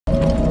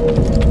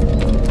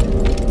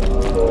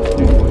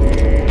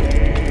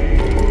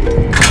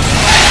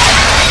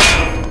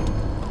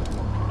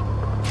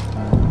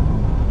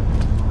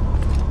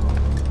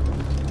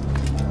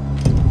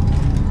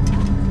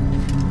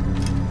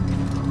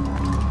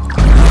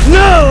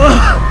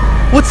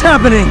What's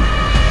happening?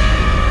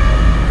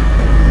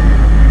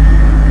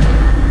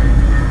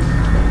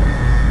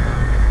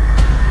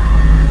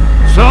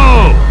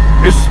 So,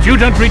 the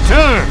student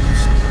returns.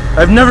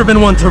 I've never been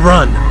one to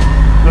run.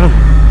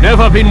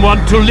 Never been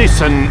one to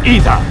listen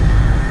either.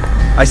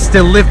 I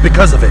still live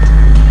because of it.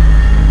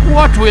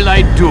 What will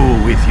I do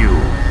with you?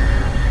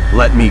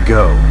 Let me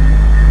go.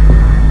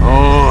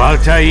 Oh,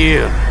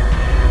 Altair.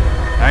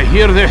 I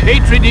hear the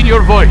hatred in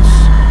your voice.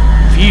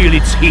 Feel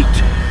its heat.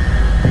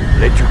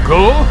 Let you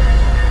go?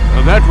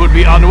 Well, that would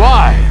be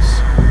unwise.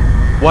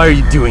 Why are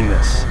you doing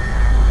this?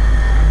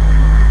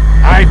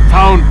 I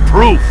found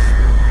proof.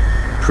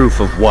 Proof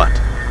of what?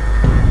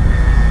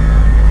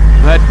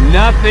 That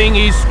nothing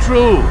is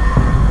true.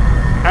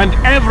 And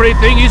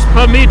everything is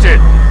permitted.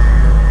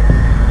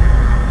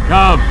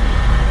 Come.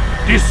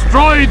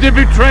 Destroy the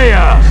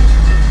betrayer.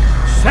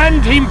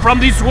 Send him from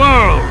this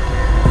world.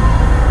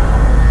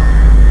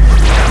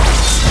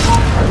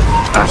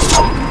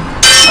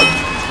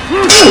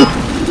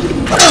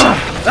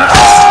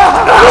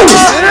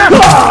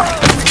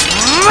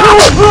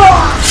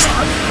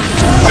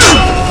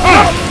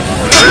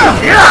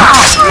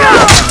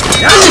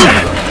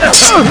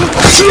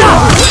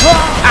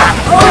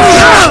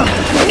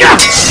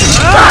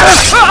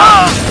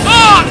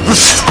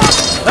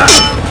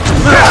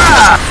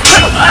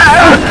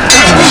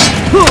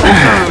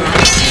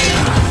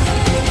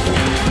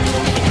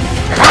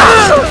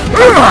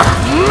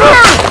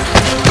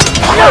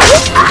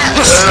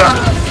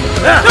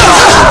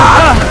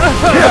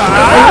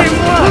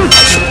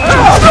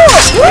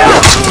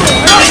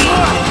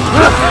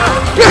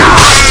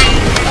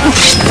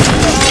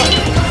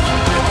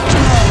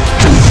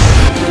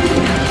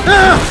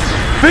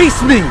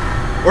 Face me!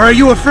 Or are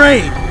you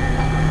afraid?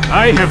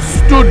 I have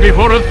stood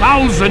before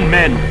 1,000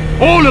 men,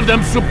 all of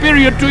them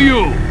superior to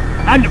you,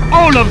 and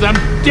all of them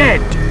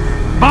dead,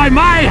 by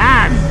my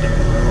hand.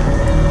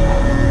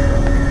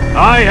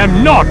 I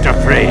am not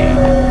afraid.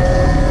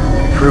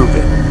 Prove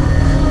it.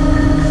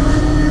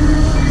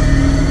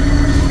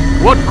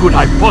 What could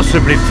I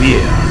possibly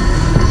fear?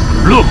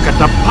 Look at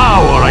the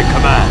power I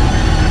command.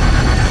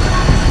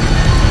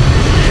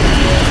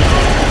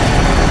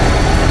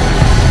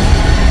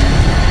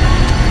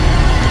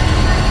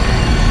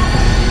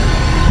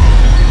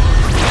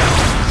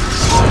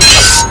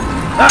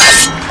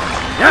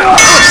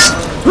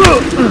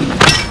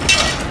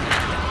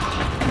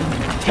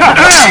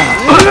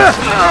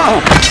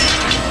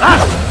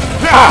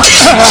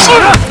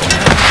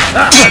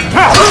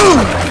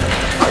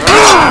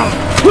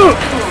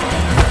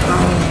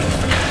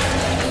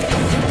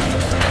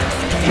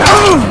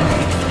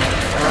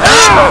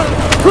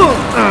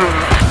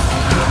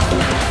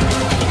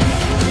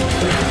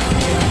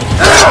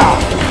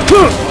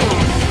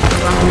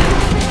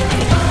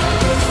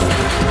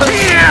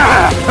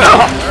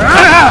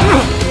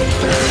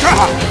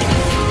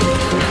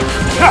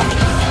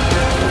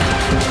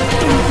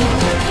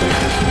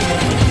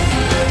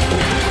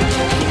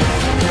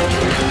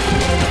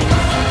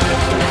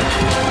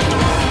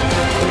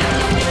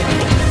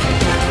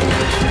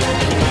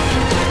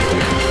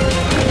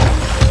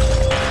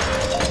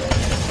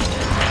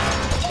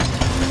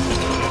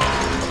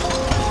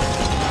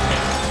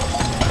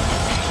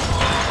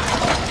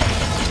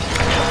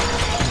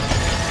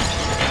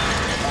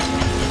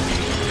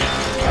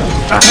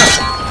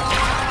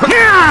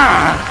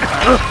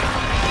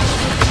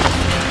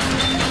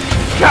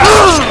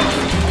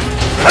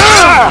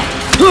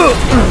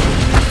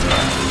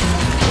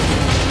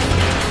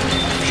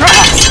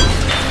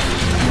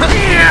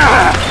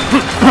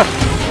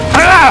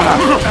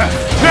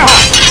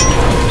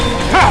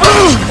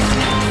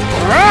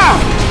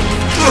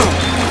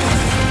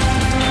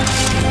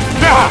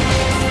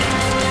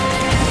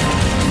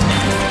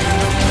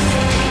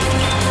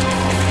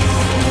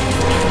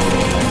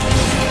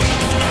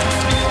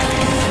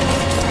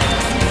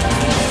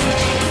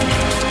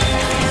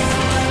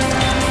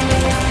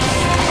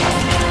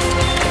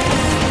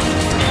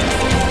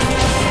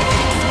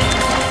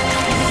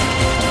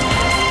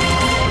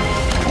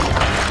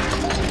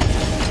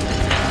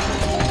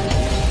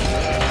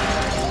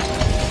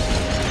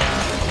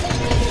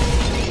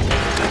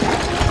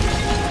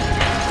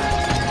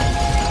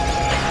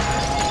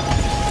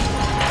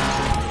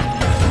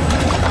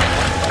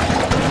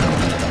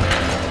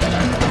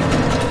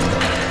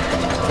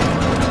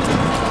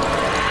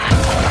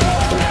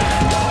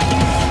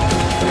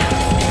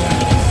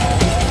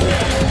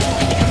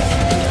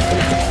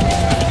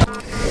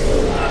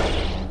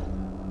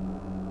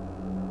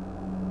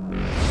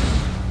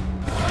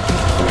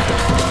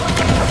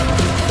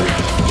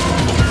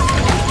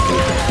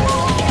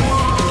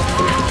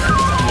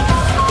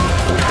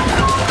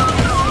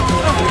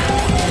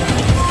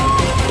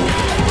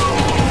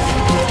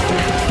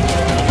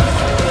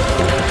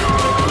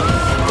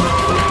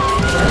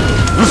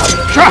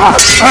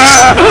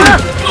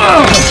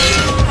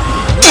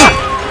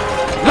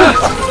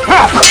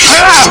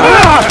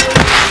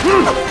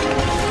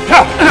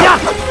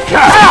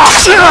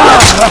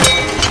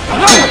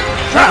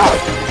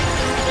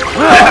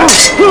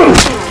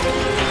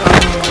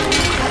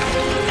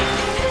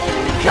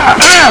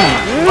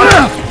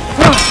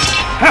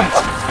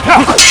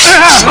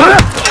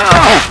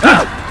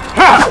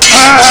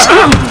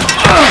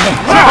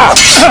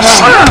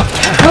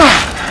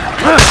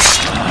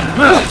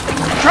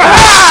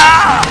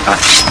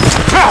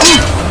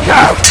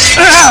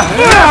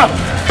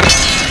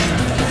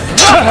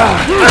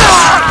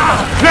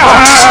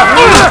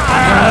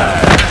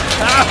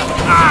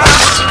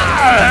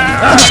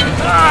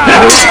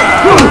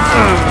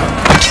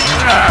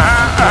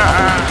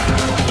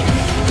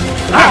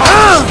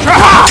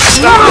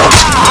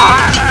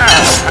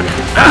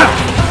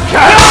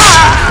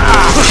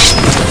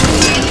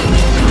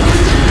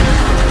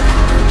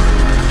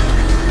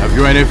 Have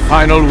you any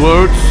final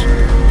words?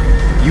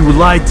 You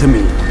lied to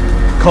me.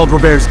 Called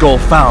Robert's goal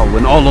foul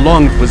when all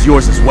along it was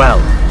yours as well.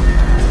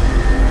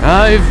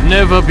 I've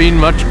never been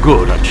much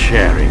good at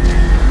sharing.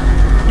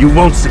 You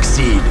won't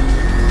succeed.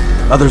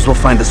 Others will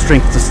find the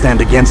strength to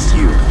stand against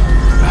you.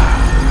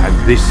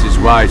 And this is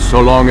why, so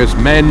long as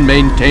men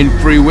maintain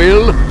free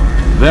will,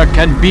 there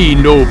can be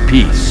no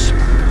peace.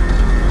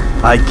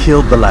 I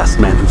killed the last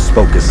man who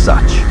spoke as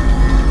such.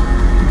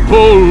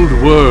 Bold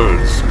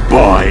words,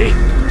 boy.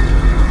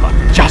 But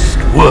just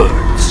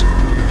words.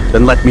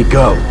 Then let me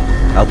go.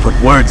 I'll put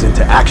words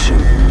into action.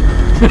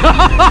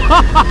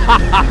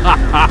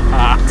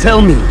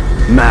 Tell me,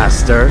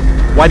 Master,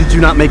 why did you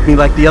not make me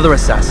like the other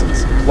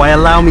assassins? Why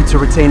allow me to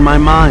retain my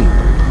mind?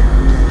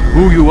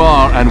 Who you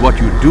are and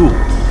what you do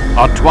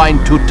are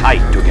twined too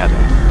tight together.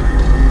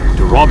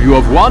 To rob you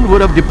of one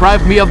would have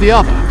deprived me of the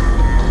other.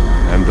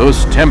 And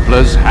those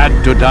Templars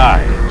had to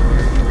die.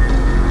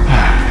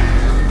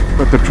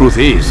 But the truth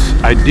is,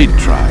 I did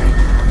try.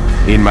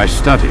 In my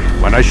study,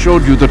 when I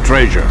showed you the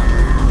treasure.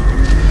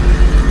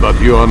 But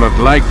you are not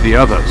like the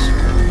others.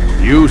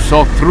 You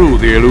saw through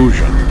the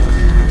illusion.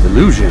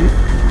 Illusion?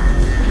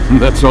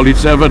 That's all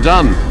it's ever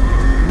done.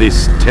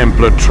 This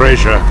Templar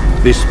treasure,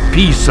 this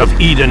piece of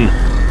Eden,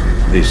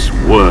 this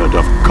word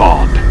of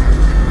God.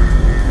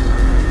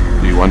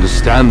 Do you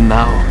understand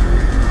now?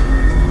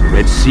 The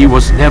Red Sea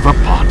was never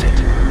parted.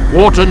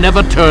 Water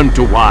never turned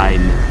to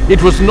wine.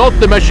 It was not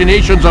the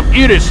machinations of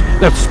Iris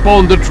that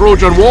spawned the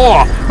Trojan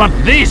War, but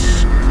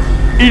this!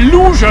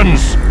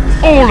 Illusions!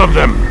 All of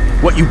them!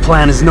 What you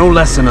plan is no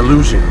less an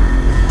illusion.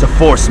 To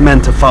force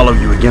men to follow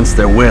you against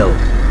their will.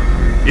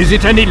 Is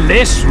it any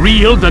less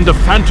real than the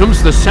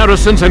phantoms the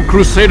Saracens and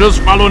Crusaders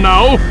follow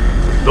now?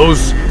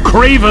 Those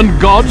craven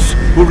gods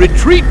who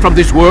retreat from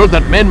this world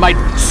that men might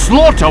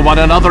slaughter one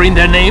another in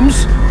their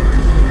names?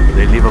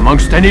 They live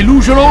amongst an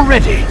illusion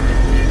already.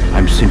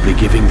 I'm simply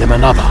giving them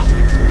another.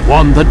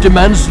 One that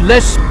demands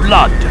less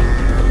blood.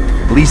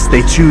 At least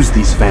they choose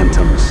these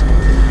phantoms.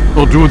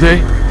 Or do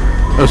they?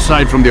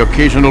 Aside from the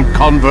occasional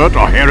convert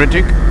or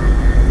heretic?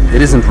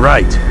 It isn't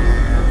right.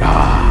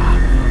 Ah,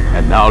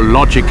 and now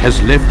logic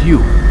has left you.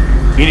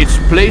 In its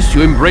place,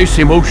 you embrace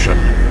emotion.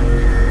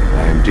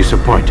 I am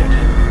disappointed.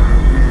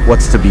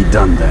 What's to be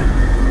done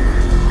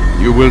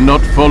then? You will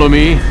not follow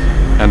me,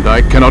 and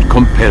I cannot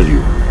compel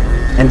you.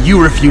 And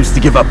you refuse to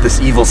give up this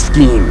evil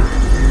scheme.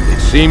 It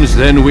seems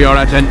then we are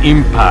at an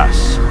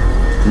impasse.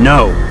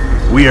 No,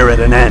 we are at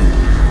an end.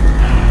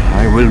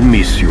 I will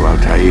miss you,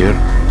 Altair.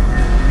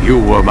 You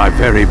were my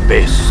very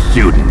best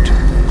student.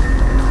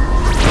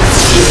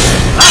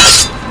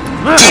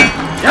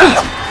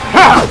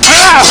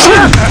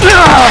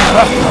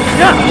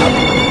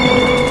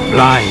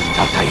 Blind,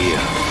 Altair.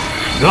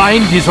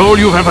 Blind is all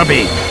you've ever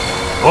been.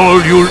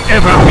 All you'll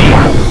ever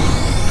be.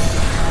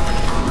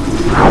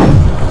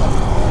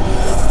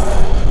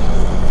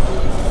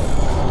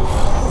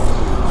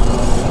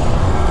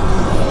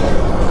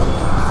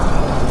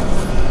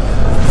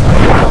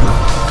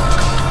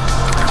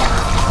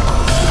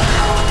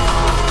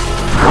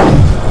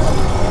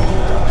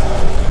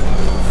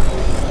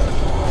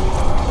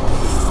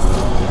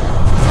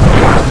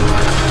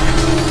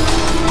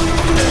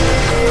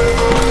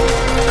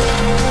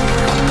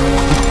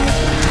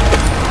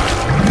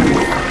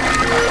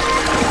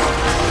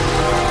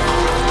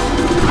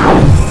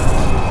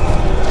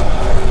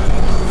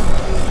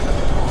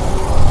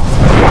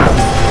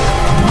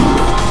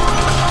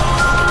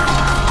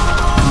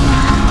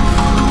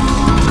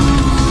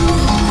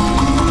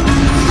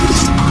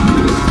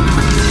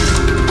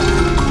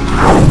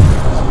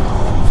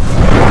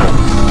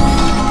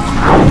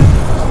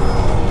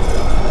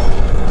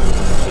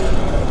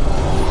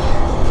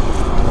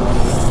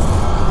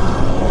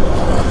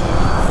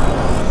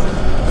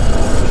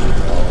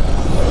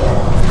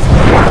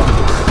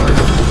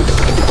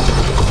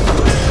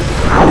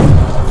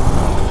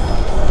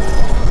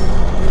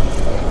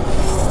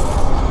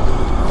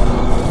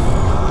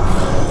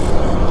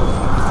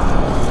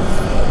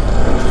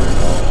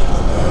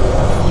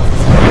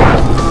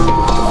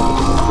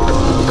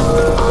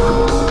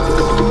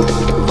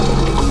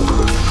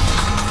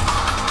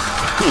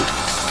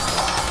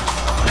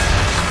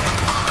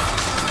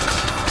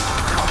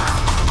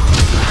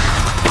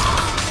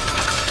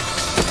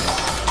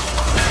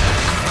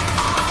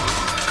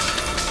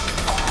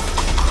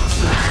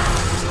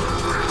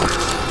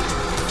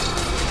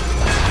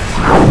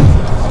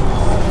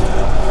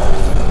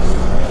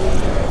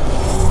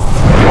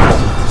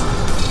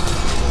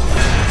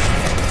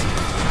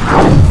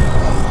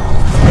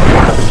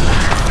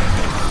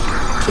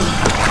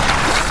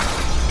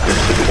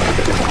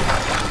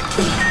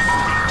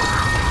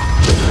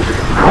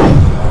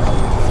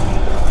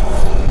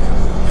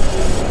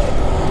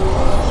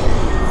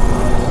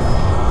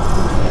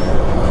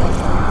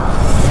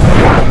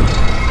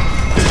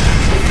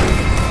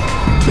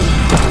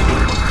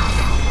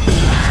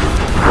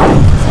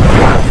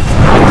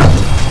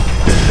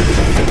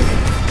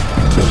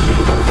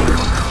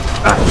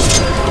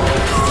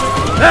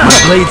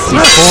 blade seek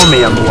for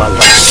me, Amuala.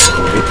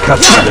 It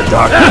cuts through the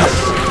darkness.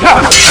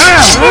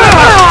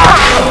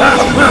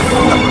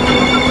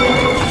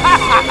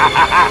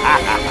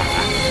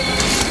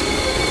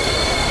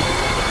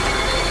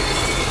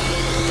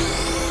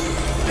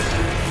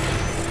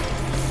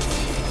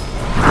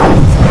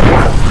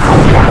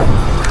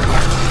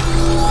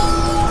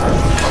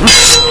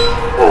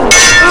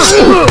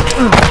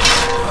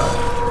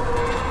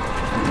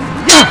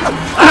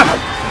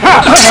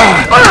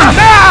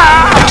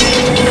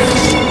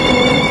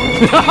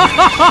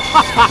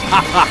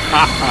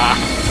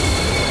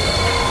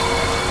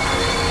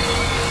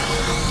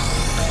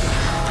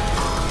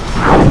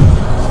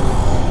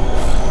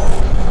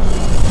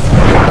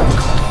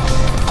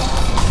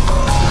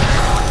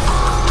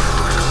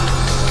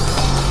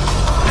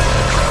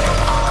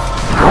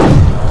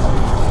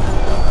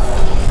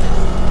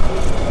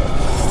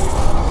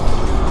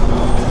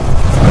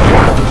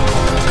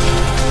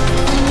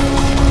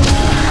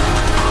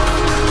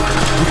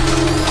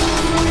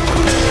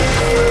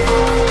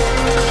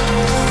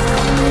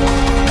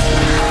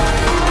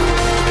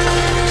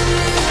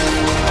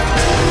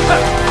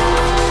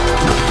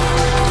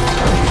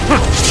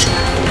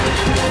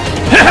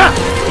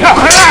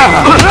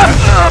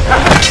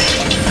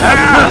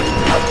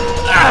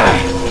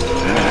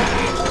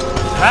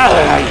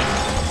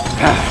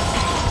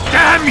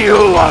 Damn you,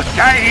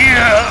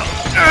 Altair!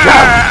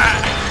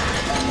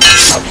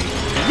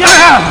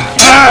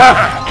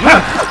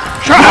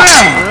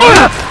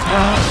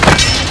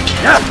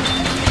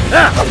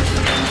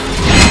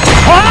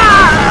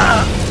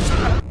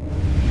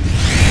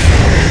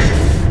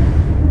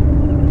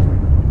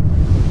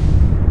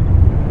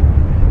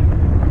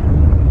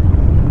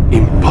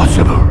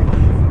 Impossible.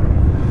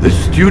 The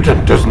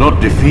student does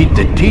not defeat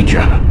the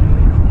teacher.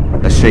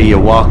 الشيء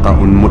واقع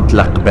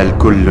مطلق بل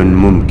كل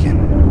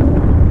ممكن.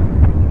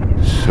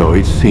 So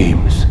it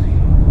seems.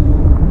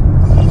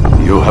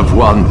 You have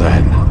won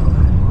then.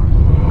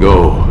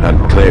 Go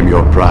and claim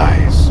your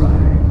prize.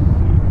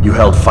 You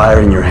held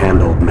fire in your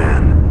hand, old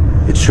man.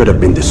 It should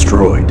have been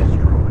destroyed.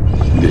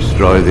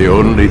 Destroy the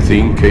only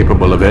thing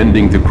capable of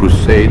ending the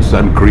Crusades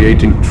and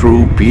creating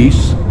true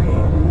peace?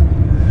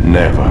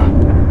 Never.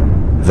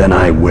 Then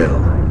I will.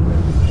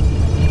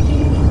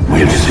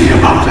 We'll see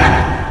about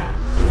that.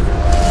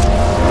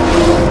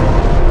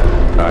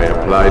 I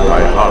applied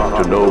my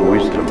heart to know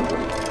wisdom,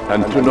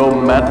 and to know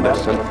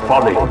madness and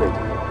folly.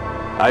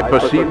 I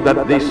perceived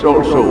that this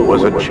also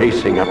was a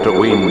chasing after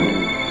wind,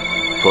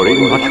 for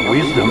in much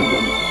wisdom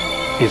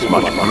is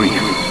much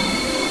grief.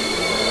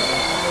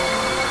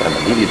 And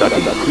he that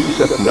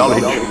increaseth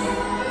knowledge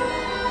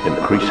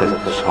increaseth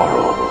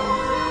sorrow.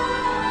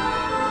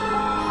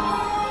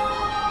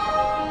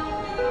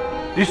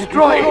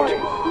 Destroy it!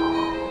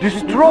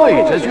 Destroy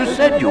it as you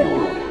said you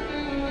would.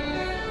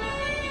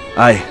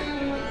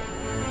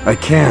 I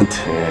can't.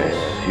 Yes,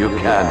 you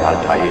can,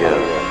 Altair.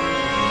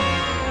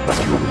 But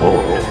you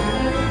won't.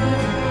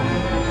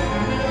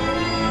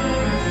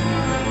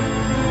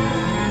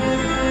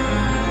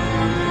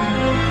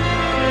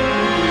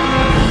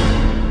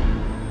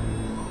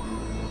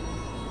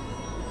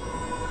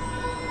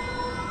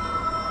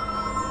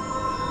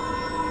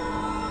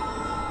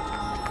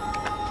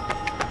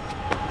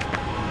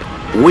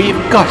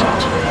 We've got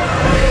it.